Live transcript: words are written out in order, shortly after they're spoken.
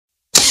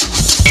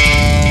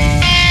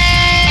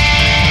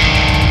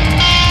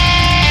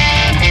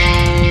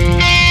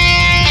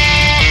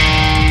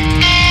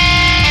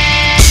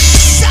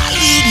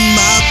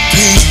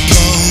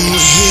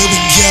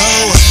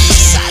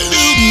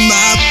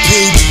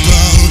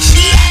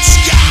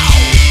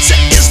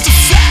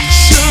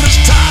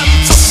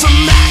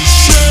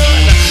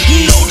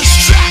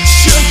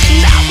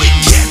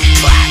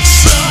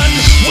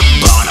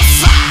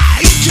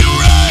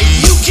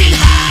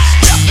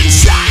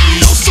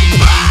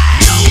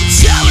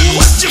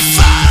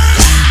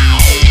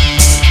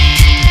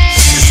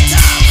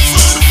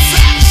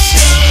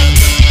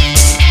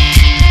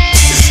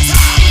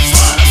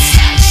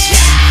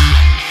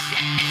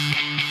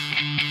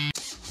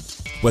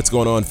What's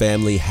going on,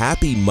 family?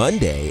 Happy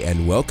Monday,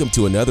 and welcome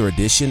to another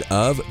edition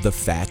of The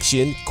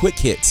Faction Quick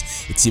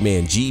Hits. It's your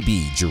man,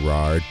 GB,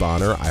 Gerard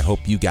Bonner. I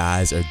hope you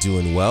guys are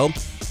doing well.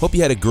 Hope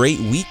you had a great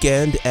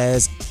weekend,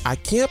 as I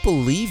can't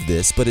believe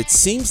this, but it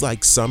seems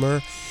like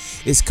summer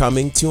is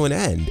coming to an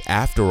end.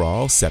 After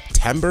all,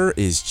 September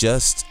is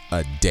just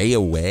a day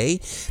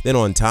away. Then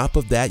on top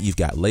of that, you've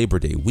got Labor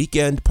Day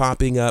weekend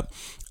popping up.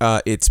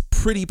 It's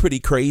pretty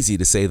crazy,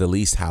 to say the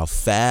least, how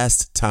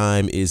fast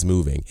time is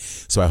moving.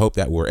 So I hope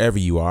that wherever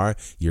you are,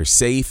 you're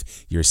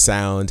safe, you're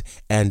sound,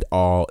 and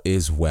all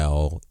is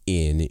well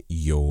in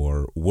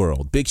your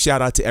world. Big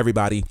shout out to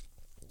everybody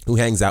who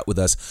hangs out with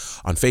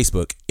us on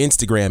Facebook,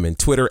 Instagram, and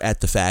Twitter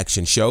at The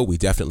Faction Show. We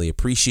definitely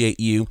appreciate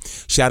you.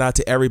 Shout out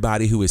to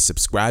everybody who is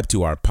subscribed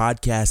to our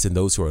podcast and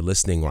those who are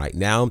listening right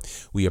now.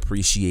 We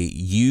appreciate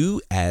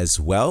you as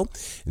well.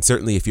 And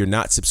certainly if you're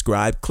not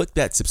subscribed, click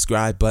that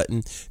subscribe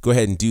button. Go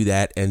ahead and do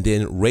that, and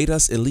then rate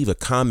us and leave a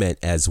comment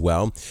as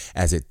well,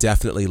 as it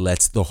definitely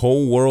lets the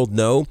whole world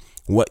know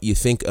what you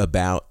think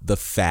about The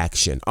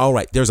Faction. All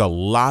right, there's a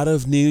lot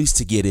of news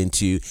to get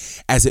into,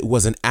 as it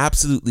was an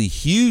absolutely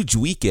huge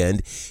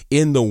weekend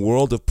in the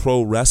world of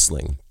pro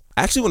wrestling.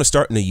 I actually want to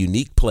start in a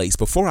unique place.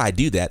 Before I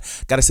do that,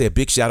 got to say a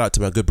big shout out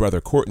to my good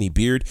brother Courtney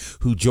Beard,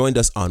 who joined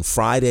us on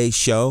Friday's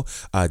show.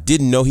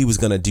 Didn't know he was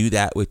going to do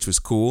that, which was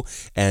cool,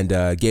 and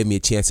gave me a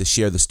chance to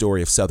share the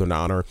story of Southern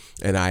Honor,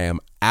 and I am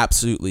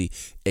absolutely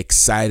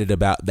excited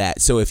about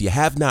that. So if you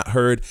have not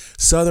heard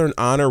Southern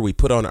Honor, we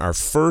put on our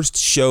first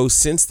show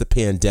since the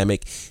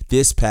pandemic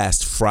this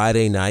past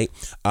Friday night.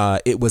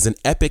 It was an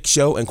epic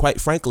show, and quite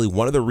frankly,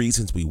 one of the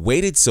reasons we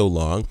waited so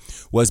long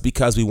was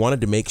because we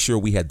wanted to make sure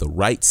we had the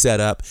right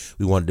setup.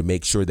 We wanted to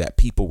make sure that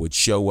people would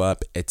show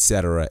up,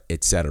 etc.,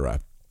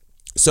 etc.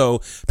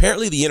 So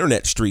apparently the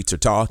internet streets are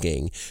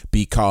talking,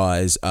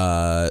 because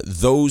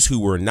those who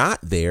were not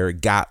there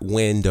got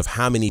wind of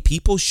how many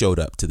people showed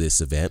up to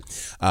this event.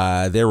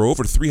 There were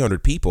over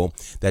 300 people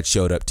that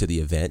showed up to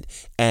the event,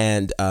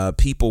 and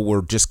people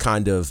were just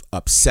kind of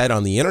upset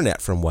on the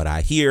internet, from what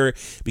I hear,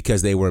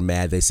 because they were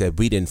mad. They said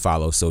we didn't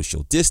follow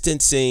social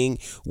distancing,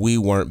 we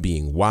weren't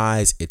being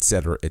wise,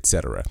 etc.,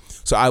 etc.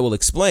 So I will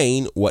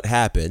explain what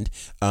happened.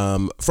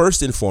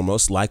 First and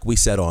foremost, like we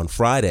said on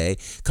Friday,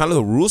 kind of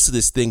the rules to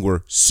this thing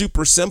were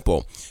super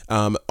simple.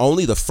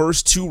 Only the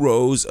first 2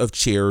 rows of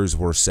chairs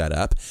were set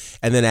up.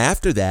 And then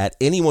after that,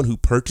 anyone who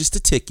purchased a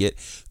ticket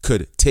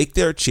could take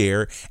their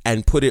chair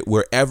and put it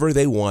wherever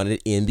they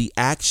wanted in the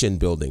Action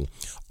Building.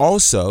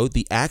 Also,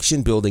 the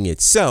Action Building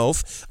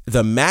itself,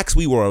 the max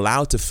we were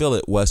allowed to fill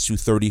it was to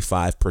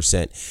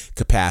 35%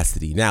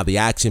 capacity. Now, the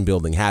Action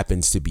Building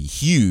happens to be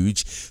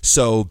huge,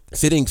 so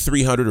fitting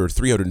 300 or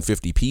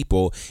 350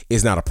 people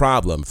is not a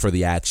problem for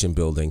the Action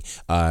Building,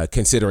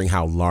 considering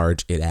how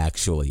large it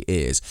actually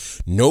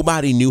is.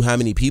 Nobody knew how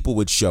many people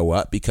would show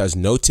up, because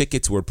no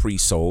tickets were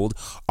pre-sold.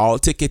 All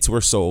tickets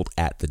were sold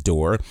at the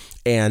door.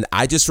 And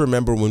I just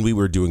remember when we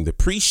were doing the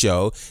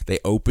pre-show, they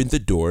opened the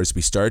doors.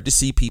 We started to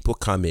see people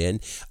come in.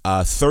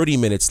 30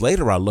 minutes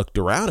later, I looked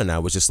around and I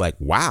was just like,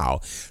 wow,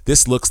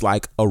 this looks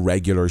like a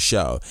regular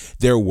show.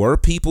 There were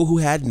people who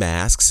had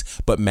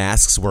masks, but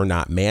masks were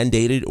not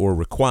mandated or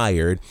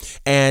required.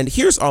 And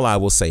here's all I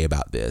will say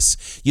about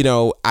this. You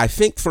know, I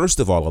think, first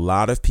of all, a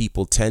lot of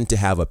people tend to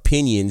have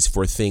opinions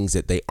for things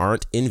that they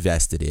aren't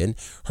invested in.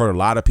 Heard a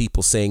lot of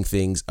people saying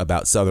things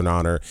about Southern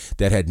Honor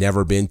that had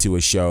never been to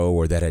a show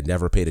or that had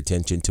never paid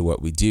attention to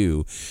what we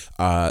do.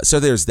 So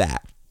there's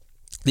that.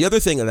 The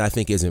other thing that I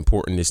think is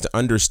important is to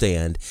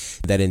understand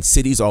that in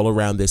cities all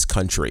around this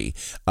country,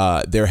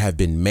 there have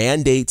been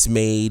mandates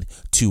made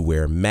to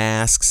wear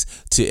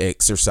masks, to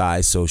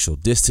exercise social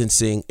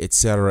distancing,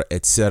 etc.,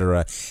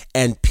 etc.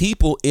 And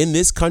people in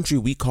this country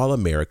we call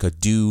America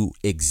do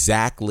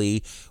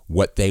exactly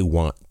what they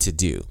want to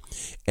do.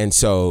 And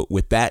so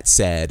with that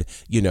said,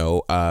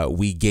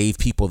 we gave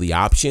people the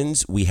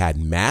options. We had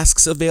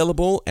masks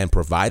available and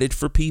provided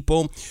for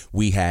people.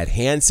 We had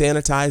hand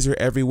sanitizer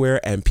everywhere,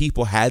 and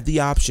people had the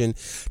option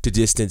to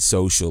distance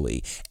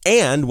socially.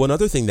 And one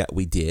other thing that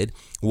we did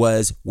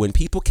was, when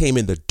people came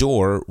in the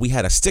door, we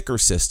had a sticker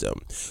system.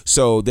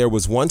 So there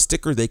was one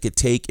sticker they could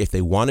take if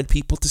they wanted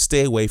people to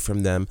stay away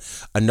from them,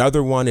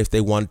 another one if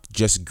they wanted to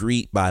just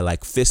greet by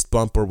like fist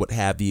bump or what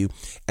have you,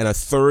 and a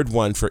third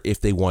one for if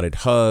they wanted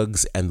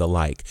hugs and the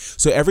like.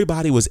 So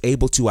everybody was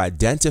able to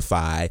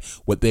identify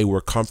what they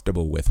were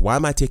comfortable with. Why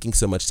am I taking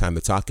so much time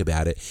to talk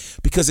about it?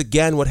 Because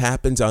again, what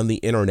happens on the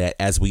internet,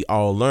 as we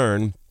all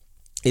learn,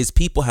 is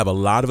people have a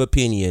lot of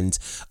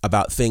opinions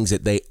about things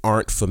that they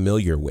aren't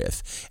familiar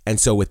with. And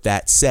so with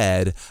that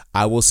said,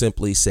 I will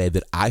simply say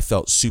that I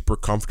felt super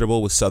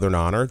comfortable with Southern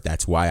Honor.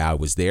 That's why I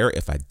was there.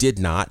 If I did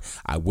not,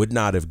 I would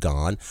not have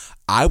gone.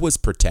 I was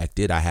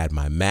protected. I had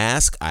my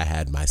mask, I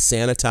had my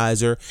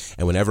sanitizer,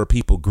 and whenever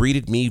people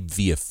greeted me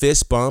via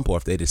fist bump or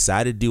if they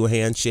decided to do a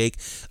handshake,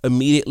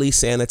 immediately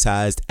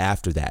sanitized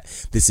after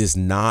that. This is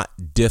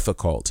not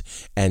difficult.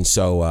 And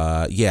so,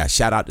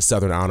 shout out to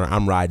Southern Honor.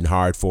 I'm riding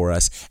hard for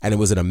us. And it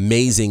was was an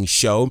amazing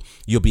show.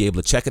 You'll be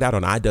able to check it out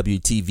on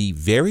IWTV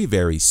very,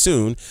 very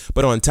soon.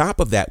 But on top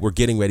of that, we're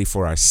getting ready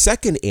for our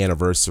second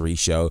anniversary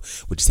show,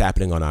 which is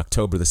happening on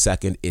October the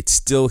 2nd. It's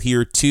still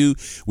here too,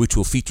 which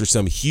will feature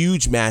some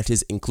huge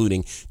matches,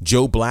 including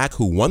Joe Black,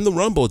 who won the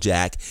Rumble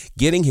Jack,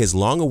 getting his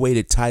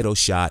long-awaited title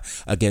shot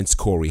against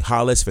Corey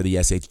Hollis for the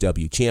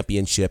SHW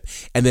Championship.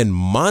 And then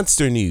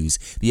monster news,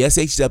 the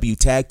SHW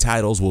tag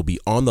titles will be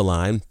on the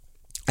line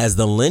as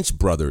the Lynch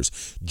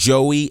brothers,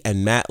 Joey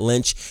and Matt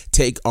Lynch,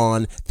 take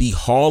on the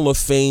Hall of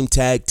Fame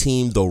tag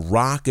team, the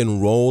Rock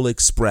and Roll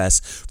Express,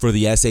 for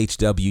the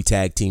SHW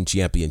Tag Team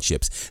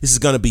Championships. This is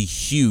going to be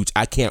huge.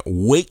 I can't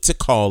wait to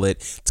call it.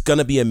 It's going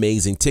to be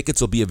amazing.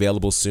 Tickets will be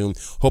available soon.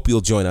 Hope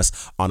you'll join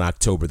us on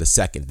October the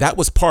 2nd. That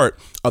was part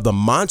of the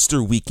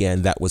monster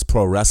weekend that was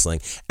pro wrestling,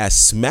 as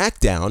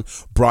SmackDown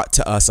brought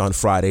to us on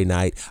Friday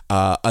night,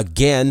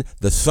 again,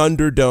 the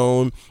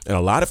Thunderdome, and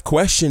a lot of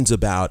questions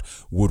about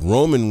would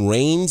Roman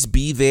Reigns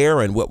be there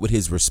and what would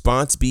his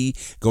response be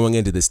going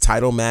into this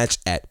title match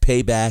at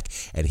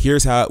Payback. And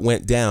here's how it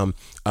went down.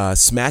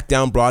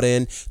 SmackDown brought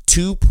in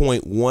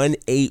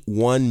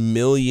 2.181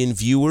 million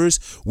viewers,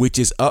 which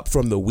is up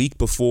from the week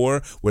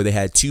before where they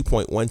had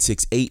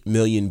 2.168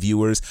 million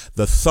viewers.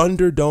 The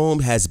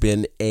Thunderdome has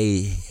been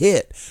a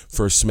hit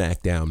for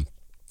SmackDown,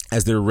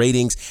 as their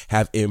ratings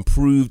have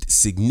improved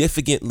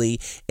significantly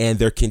and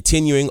they're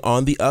continuing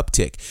on the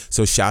uptick.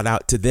 So shout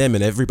out to them.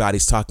 And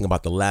everybody's talking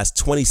about the last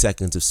 20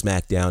 seconds of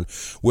SmackDown,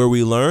 where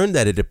we learned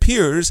that it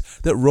appears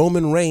that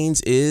Roman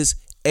Reigns is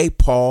a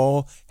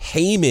Paul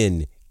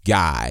Heyman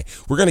guy.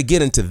 We're going to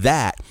get into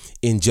that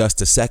in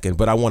just a second,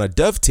 but I want to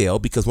dovetail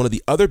because one of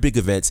the other big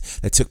events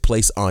that took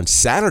place on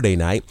Saturday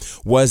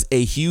night was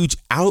a huge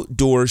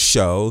outdoor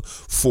show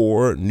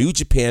for New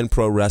Japan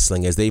Pro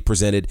Wrestling as they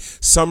presented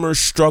Summer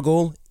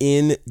Struggle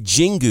in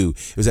Jingu.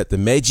 It was at the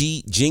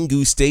Meiji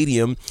Jingu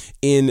Stadium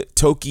in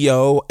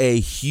Tokyo,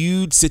 a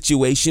huge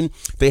situation.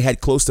 They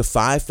had close to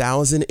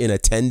 5,000 in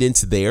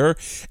attendance there,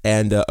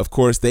 and of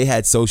course they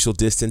had social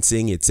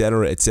distancing,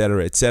 etc.,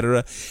 etc.,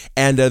 etc.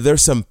 And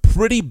there's some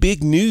pretty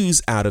big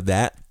news out of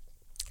that,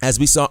 as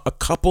we saw a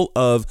couple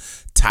of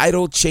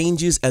title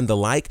changes and the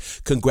like.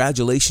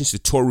 Congratulations to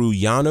Toru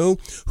Yano,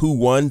 who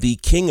won the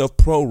King of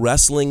Pro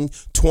Wrestling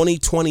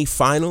 2020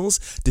 finals,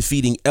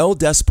 defeating El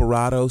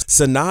Desperado,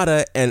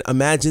 Sonata, and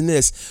imagine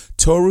this,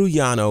 Toru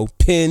Yano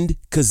pinned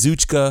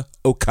Kazuchika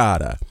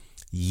Okada.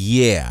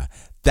 Yeah.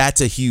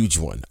 That's a huge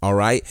one, all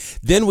right?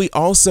 Then we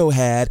also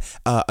had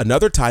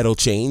another title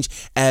change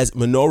as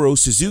Minoru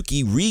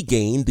Suzuki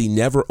regained the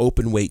Never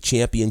Openweight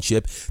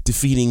Championship,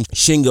 defeating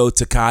Shingo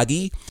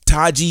Takagi.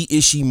 Taiji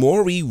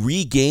Ishimori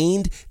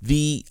regained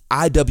the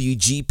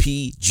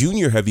IWGP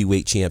Junior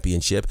Heavyweight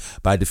Championship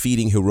by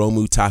defeating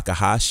Hiromu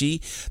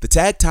Takahashi. The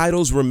tag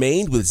titles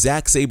remained with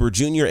Zack Sabre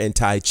Jr. and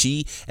Tai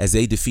Chi as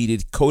they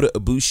defeated Kota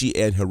Ibushi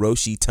and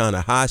Hiroshi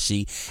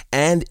Tanahashi.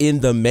 And in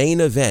the main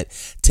event,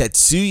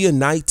 Tetsuya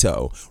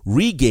Naito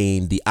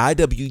regained the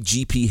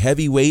IWGP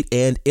Heavyweight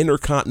and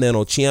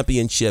Intercontinental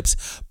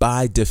Championships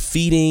by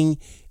defeating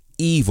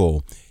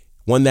Evil.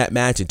 Won that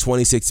match in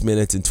 26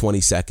 minutes and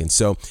 20 seconds.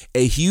 So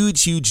a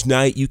huge, huge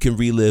night. You can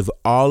relive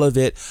all of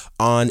it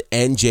on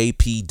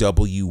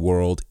NJPW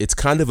World. It's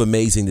kind of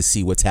amazing to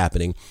see what's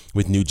happening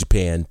with New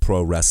Japan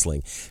Pro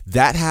Wrestling.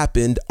 That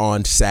happened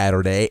on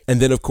Saturday.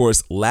 And then, of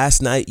course,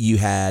 last night you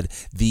had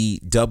the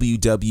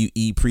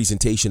WWE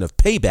presentation of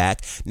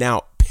Payback.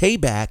 Now,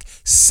 Payback,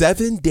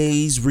 7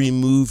 days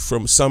removed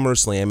from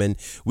SummerSlam, and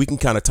we can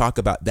kind of talk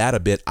about that a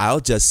bit. I'll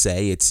just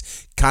say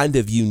it's kind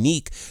of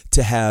unique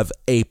to have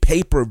a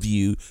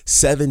pay-per-view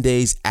 7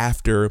 days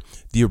after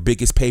your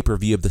biggest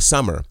pay-per-view of the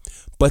summer,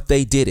 but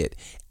they did it.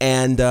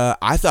 And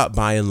I thought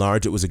by and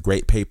large it was a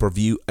great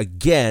pay-per-view.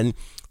 Again,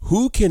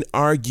 who can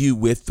argue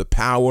with the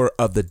power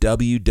of the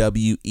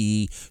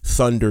WWE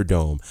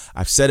Thunderdome?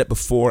 I've said it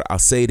before, I'll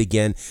say it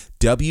again.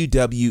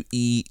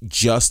 WWE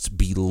just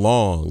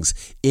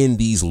belongs in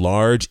these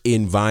large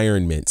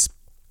environments.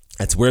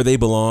 That's where they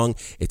belong.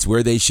 It's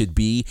where they should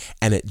be.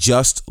 And it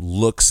just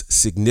looks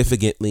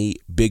significantly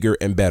bigger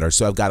and better.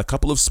 So I've got a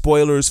couple of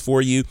spoilers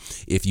for you.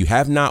 If you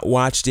have not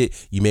watched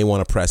it, you may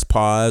want to press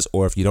pause.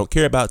 Or if you don't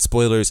care about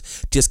spoilers,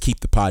 just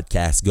keep the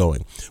podcast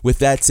going. With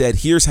that said,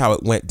 here's how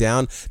it went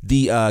down.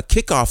 The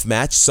kickoff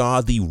match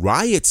saw the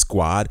Riot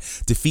Squad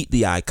defeat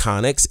the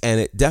Iconics. And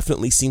it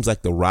definitely seems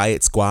like the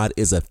Riot Squad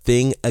is a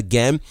thing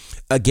again.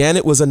 Again,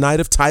 it was a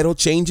night of title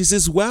changes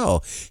as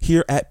well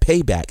here at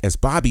Payback, as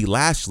Bobby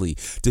Lashley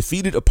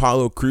defeated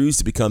Apollo Crews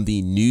to become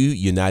the new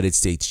United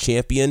States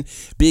champion.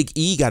 Big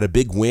E got a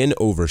big win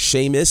over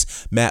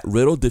Sheamus. Matt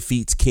Riddle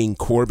defeats King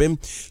Corbin.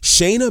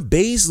 Shayna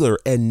Baszler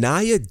and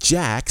Nia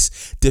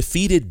Jax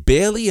defeated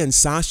Bayley and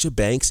Sasha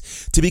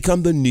Banks to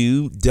become the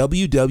new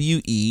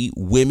WWE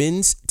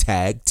Women's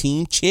Tag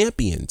Team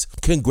Champions.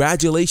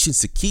 Congratulations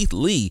to Keith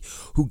Lee,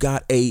 who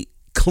got a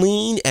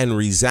clean and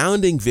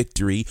resounding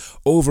victory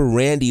over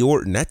Randy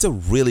Orton. That's a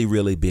really,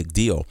 really big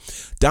deal.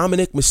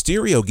 Dominic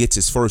Mysterio gets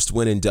his first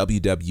win in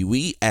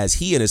WWE as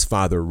he and his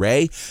father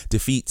Ray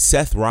defeat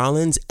Seth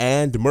Rollins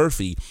and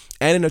Murphy.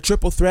 And in a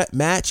triple threat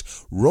match,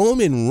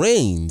 Roman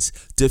Reigns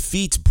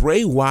defeats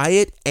Bray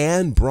Wyatt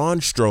and Braun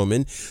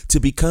Strowman to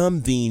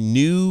become the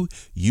new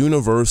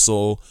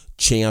Universal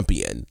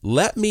Champion.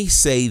 Let me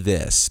say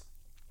this.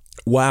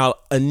 While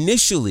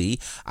initially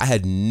I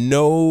had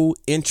no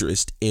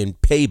interest in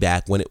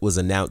Payback when it was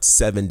announced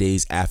 7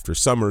 days after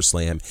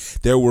SummerSlam,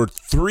 there were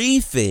three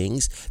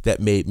things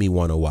that made me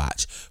want to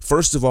watch.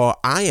 First of all,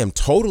 I am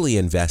totally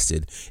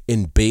invested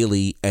in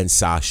Bayley and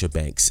Sasha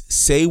Banks.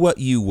 Say what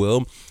you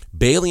will,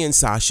 Bayley and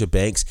Sasha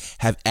Banks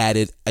have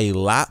added a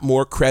lot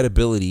more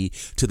credibility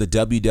to the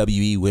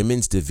WWE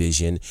women's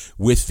division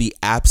with the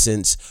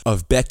absence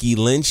of Becky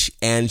Lynch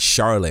and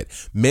Charlotte.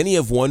 Many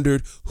have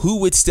wondered who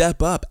would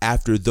step up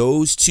after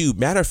those two.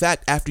 Matter of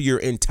fact, after your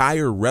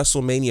entire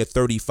WrestleMania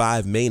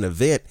 35 main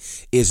event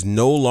is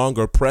no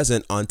longer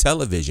present on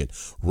television.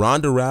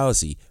 Ronda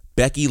Rousey,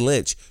 Becky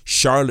Lynch,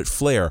 Charlotte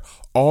Flair,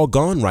 all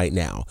gone right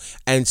now.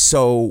 And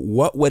so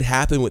what would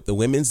happen with the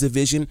women's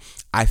division?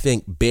 I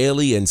think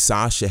Bayley and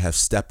Sasha have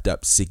stepped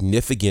up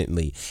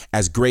significantly.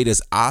 As great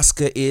as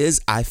Asuka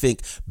is, I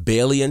think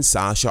Bayley and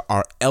Sasha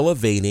are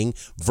elevating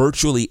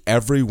virtually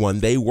everyone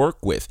they work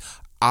with.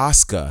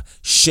 Asuka,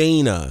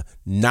 Shayna,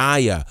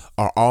 Nia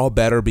are all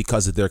better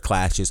because of their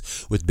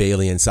clashes with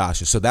Bayley and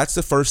Sasha. So that's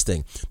the first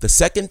thing. The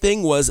second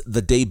thing was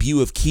the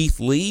debut of Keith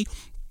Lee,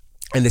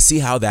 and to see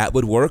how that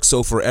would work.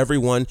 So for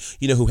everyone,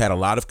 who had a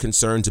lot of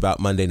concerns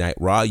about Monday Night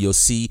Raw, you'll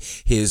see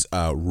his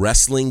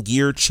wrestling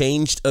gear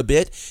changed a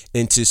bit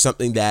into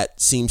something that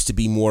seems to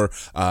be more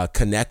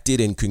connected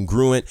and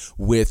congruent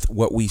with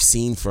what we've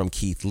seen from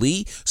Keith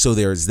Lee. So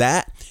there's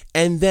that.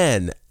 And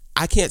then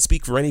I can't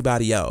speak for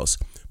anybody else,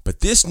 but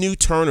this new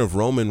turn of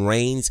Roman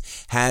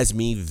Reigns has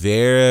me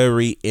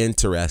very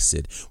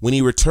interested. When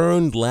he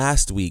returned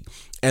last week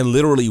and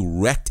literally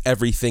wrecked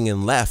everything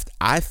and left,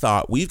 I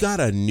thought we've got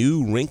a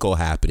new wrinkle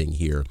happening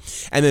here.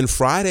 And then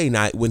Friday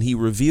night when he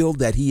revealed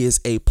that he is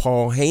a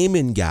Paul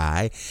Heyman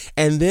guy,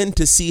 and then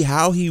to see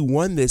how he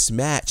won this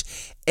match,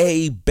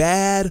 a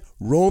bad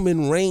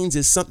Roman Reigns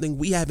is something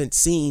we haven't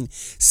seen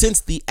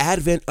since the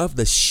advent of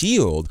the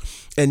Shield.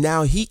 And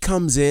now he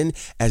comes in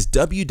as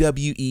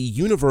WWE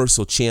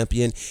Universal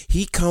Champion.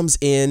 He comes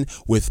in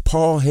with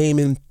Paul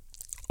Heyman.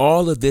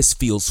 All of this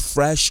feels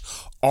fresh.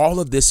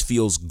 All of this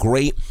feels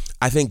great.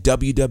 I think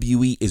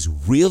WWE is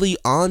really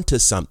onto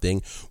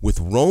something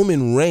with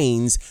Roman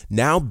Reigns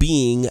now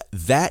being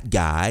that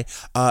guy.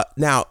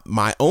 Now,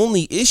 my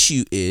only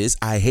issue is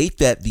I hate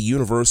that the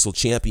Universal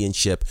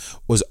Championship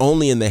was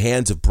only in the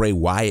hands of Bray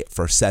Wyatt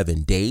for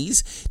 7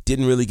 days.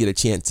 Didn't really get a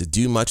chance to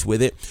do much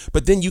with it.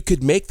 But then you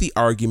could make the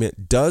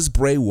argument, does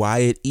Bray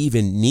Wyatt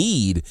even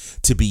need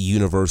to be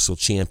Universal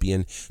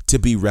Champion to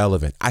be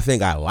relevant? I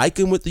think I like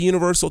him with the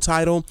Universal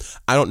title.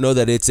 I don't know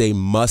that it's a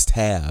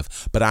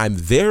must-have, but I'm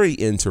very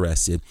interested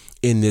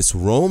in this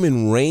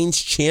Roman Reigns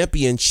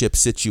championship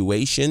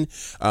situation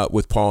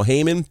with Paul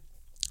Heyman.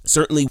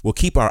 Certainly, we'll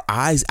keep our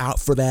eyes out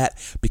for that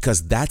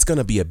because that's going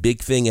to be a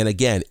big thing. And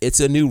again, it's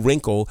a new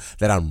wrinkle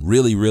that I'm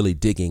really, really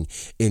digging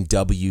in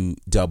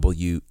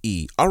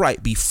WWE. All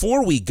right,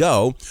 before we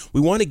go,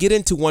 we want to get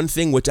into one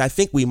thing which I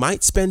think we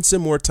might spend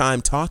some more time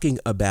talking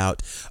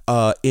about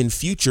in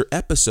future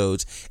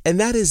episodes, and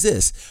that is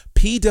this.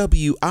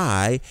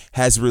 PWI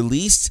has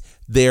released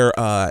their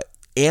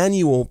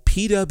annual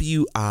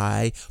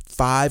PWI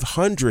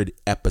 500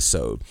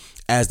 episode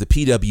as the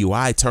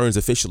PWI turns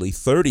officially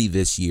 30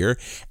 this year.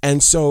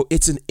 And so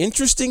it's an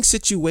interesting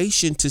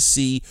situation to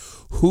see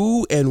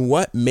who and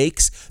what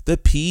makes the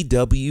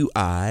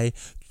PWI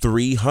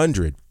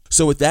 300.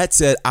 So with that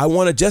said, I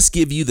want to just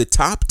give you the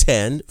top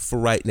 10 for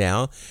right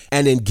now.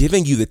 And in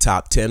giving you the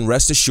top 10,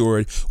 rest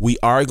assured, we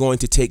are going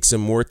to take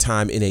some more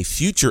time in a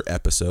future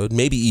episode,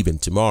 maybe even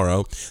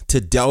tomorrow,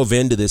 to delve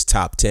into this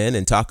top 10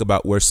 and talk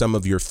about where some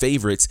of your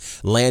favorites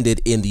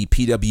landed in the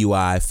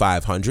PWI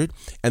 500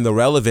 and the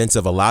relevance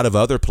of a lot of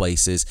other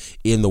places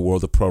in the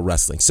world of pro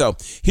wrestling. So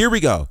here we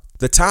go.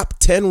 The top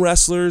 10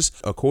 wrestlers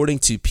according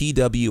to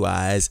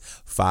PWI's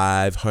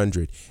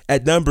 500.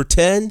 At number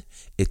 10,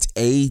 it's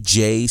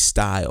AJ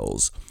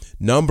Styles.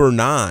 Number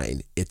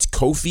 9, it's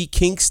Kofi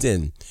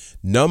Kingston.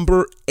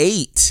 Number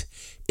 8,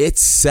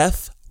 it's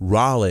Seth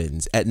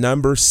Rollins. At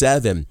number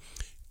 7,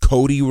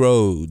 Cody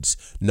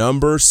Rhodes.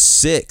 Number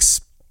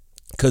 6,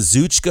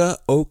 Kazuchika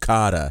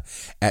Okada.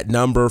 At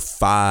number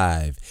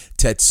 5,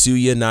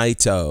 Tetsuya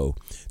Naito.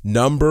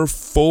 Number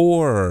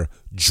 4,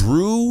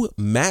 Drew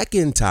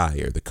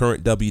McIntyre, the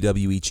current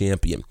WWE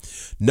champion.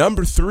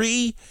 Number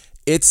 3,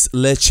 it's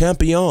Le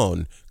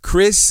Champion,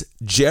 Chris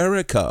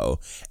Jericho.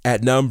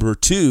 At number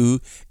 2,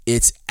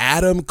 it's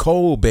Adam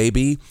Cole,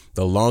 baby,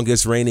 the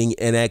longest reigning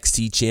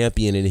NXT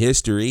champion in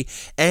history,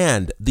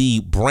 and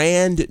the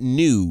brand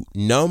new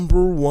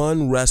number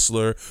 1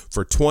 wrestler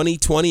for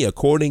 2020,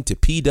 according to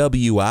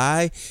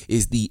PWI,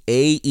 is the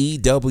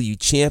AEW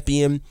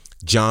champion,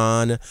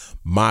 Jon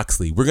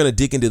Moxley. We're going to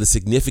dig into the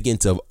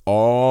significance of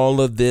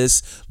all of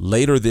this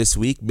later this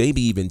week,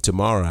 maybe even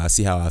tomorrow. I'll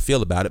see how I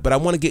feel about it, but I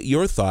want to get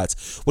your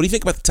thoughts. What do you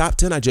think about the top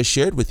 10 I just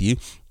shared with you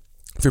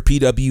for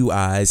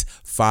PWI's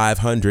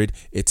 500?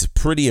 It's a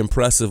pretty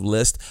impressive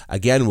list.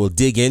 Again, we'll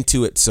dig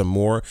into it some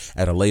more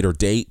at a later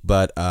date,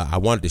 but I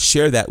wanted to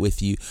share that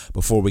with you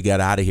before we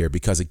get out of here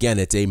because, again,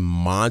 it's a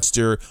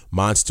monster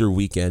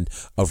weekend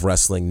of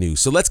wrestling news.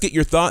 So let's get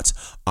your thoughts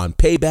on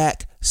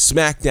Payback,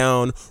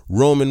 SmackDown,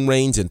 Roman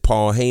Reigns and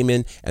Paul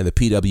Heyman, and the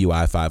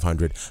PWI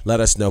 500. Let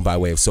us know by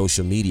way of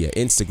social media,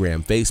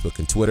 Instagram, Facebook,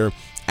 and Twitter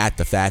at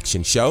The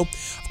Faction Show.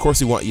 Of course,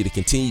 we want you to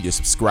continue to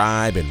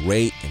subscribe and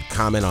rate and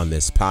comment on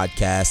this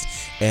podcast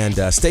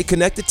and stay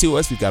connected to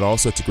us. We've got all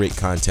sorts of great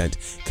content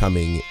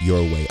coming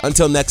your way.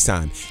 Until next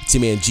time, it's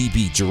your man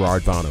GB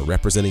Gerard Bonner,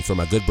 representing for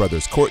my good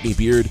brothers Courtney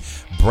Beard,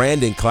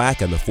 Brandon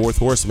Clack, and the Fourth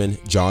Horseman,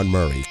 John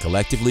Murray.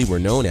 Collectively, we're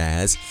known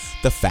as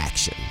The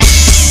Faction.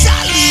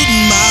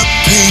 Salute my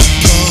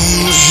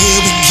people,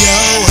 here we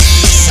go.